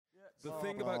The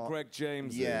thing about Greg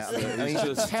James is he's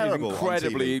just terrible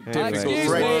incredibly difficult.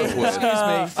 Excuse me.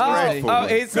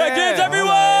 It's Greg James, everyone!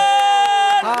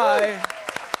 Hi.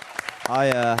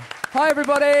 Hi,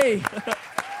 everybody.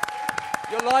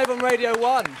 You're live on Radio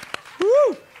 1.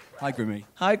 Woo! Hi, Grimmy.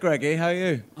 Hi, Greggy. How are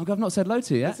you? I've not said hello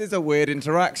to you yet. This is a weird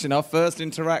interaction. Our first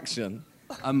interaction.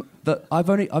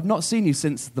 I've not seen you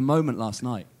since the moment last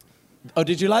night. Oh,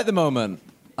 did you like the moment?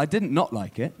 I didn't not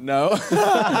like it. No.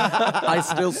 I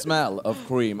still smell of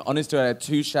cream. Honestly, I had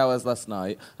 2 showers last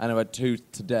night, and I had 2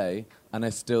 today, and I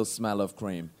still smell of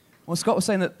cream. Well, Scott was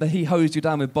saying that he hosed you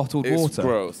down with bottled water. It's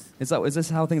gross. Is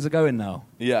this how things are going now?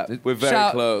 Yeah, we're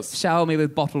very close. Shower me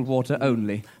with bottled water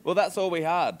only. Well, that's all we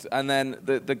had. And then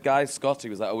the guy, Scotty,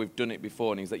 was like, oh, we've done it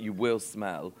before. And he was like, you will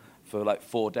smell for like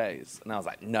 4 days. And I was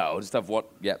like, no, just have what?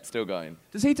 Yep, still going.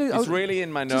 Does he do... It's really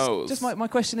in my nose. Just my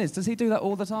question is, does he do that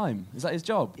all the time? Is that his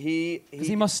job? Because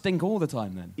he must stink all the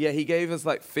time then. Yeah, he gave us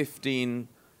like 15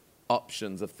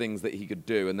 options of things that he could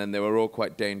do, and then they were all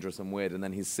quite dangerous and weird, and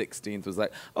then his 16th was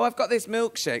like, oh, I've got this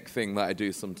milkshake thing that I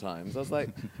do sometimes. I was like,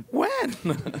 when?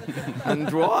 And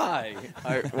why?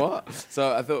 What?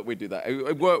 So I thought we'd do that.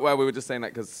 It worked well. We were just saying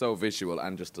that because it's so visual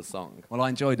and just a song. Well, I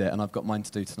enjoyed it, and I've got mine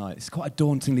to do tonight. It's quite a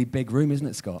dauntingly big room, isn't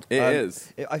it, Scott? It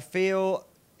is. I feel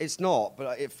it's not,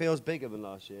 but it feels bigger than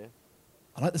last year.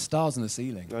 I like the stars on the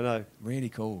ceiling. I know. Really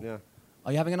cool. Yeah.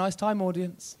 Are you having a nice time,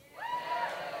 audience?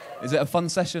 Is it a fun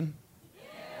session?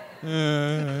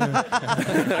 Not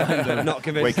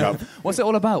convinced. Wake up. What's it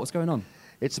all about? What's going on?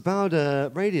 It's about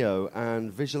radio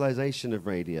and visualization of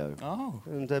radio. Oh.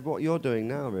 And what you're doing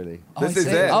now, really. This is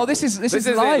it. Oh, this is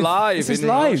it live. live This is in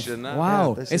live. motion now.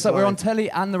 Wow. Yeah, it's like we're on telly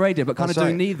and the radio, but kind of That's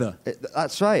doing right. neither.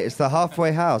 That's right. It's the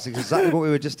halfway house. It's exactly what we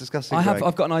were just discussing. I've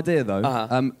Greg. got an idea, though.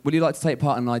 Uh-huh. Would you like to take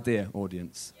part in an idea,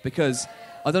 audience? Because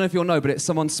I don't know if you'll know, but it's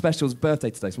someone special's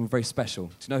birthday today, someone very special.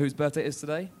 Do you know whose birthday it is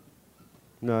today?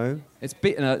 No. No,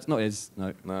 it's not his.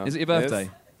 No. Is it your birthday?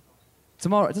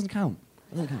 Tomorrow. It doesn't count.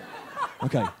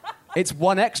 Okay. It's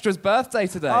One Extra's birthday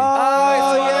today.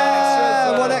 Oh,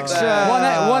 yeah! One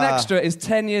Extra. One Extra is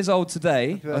 10 years old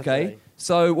today. Birthday. Okay.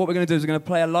 So what we're going to do is we're going to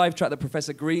play a live track that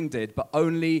Professor Green did, but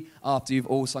only after you've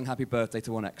all sung Happy Birthday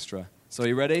to One Extra. So are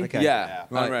you ready? Okay. Yeah,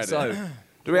 Right, I'm ready. so...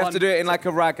 Do we have to do it in like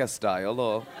a ragga style,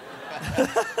 or...?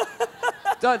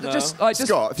 Just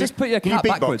Scott, put your cap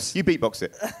backwards. You beatbox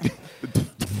it.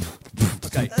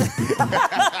 Okay.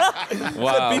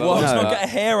 Wow. Beatbox, No. not Get a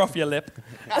hair off your lip.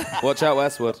 Watch out,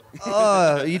 Westwood.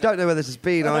 Oh, you don't know where this has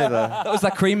been either. That was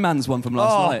that Cream Man's one from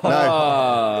last night.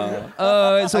 No.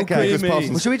 Oh, it's all Okay, creamy.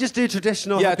 well, should we just do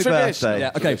traditional Yeah, happy traditional. birthday?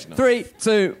 Yeah, okay. 3,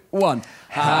 2, 1.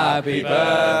 Happy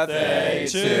birthday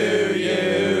to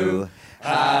you.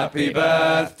 Happy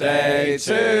birthday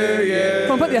to you.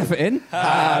 Come on, put the effort in.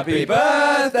 Happy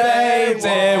birthday,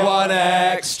 dear One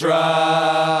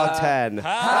Extra. 10.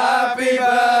 Happy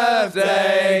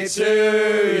birthday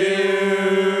to you.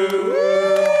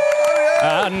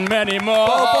 And many more.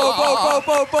 Bo, bo,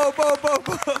 bo, bo, bo, bo,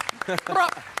 bo, bo. I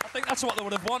think that's what they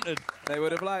would have wanted. They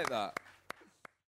would have liked that.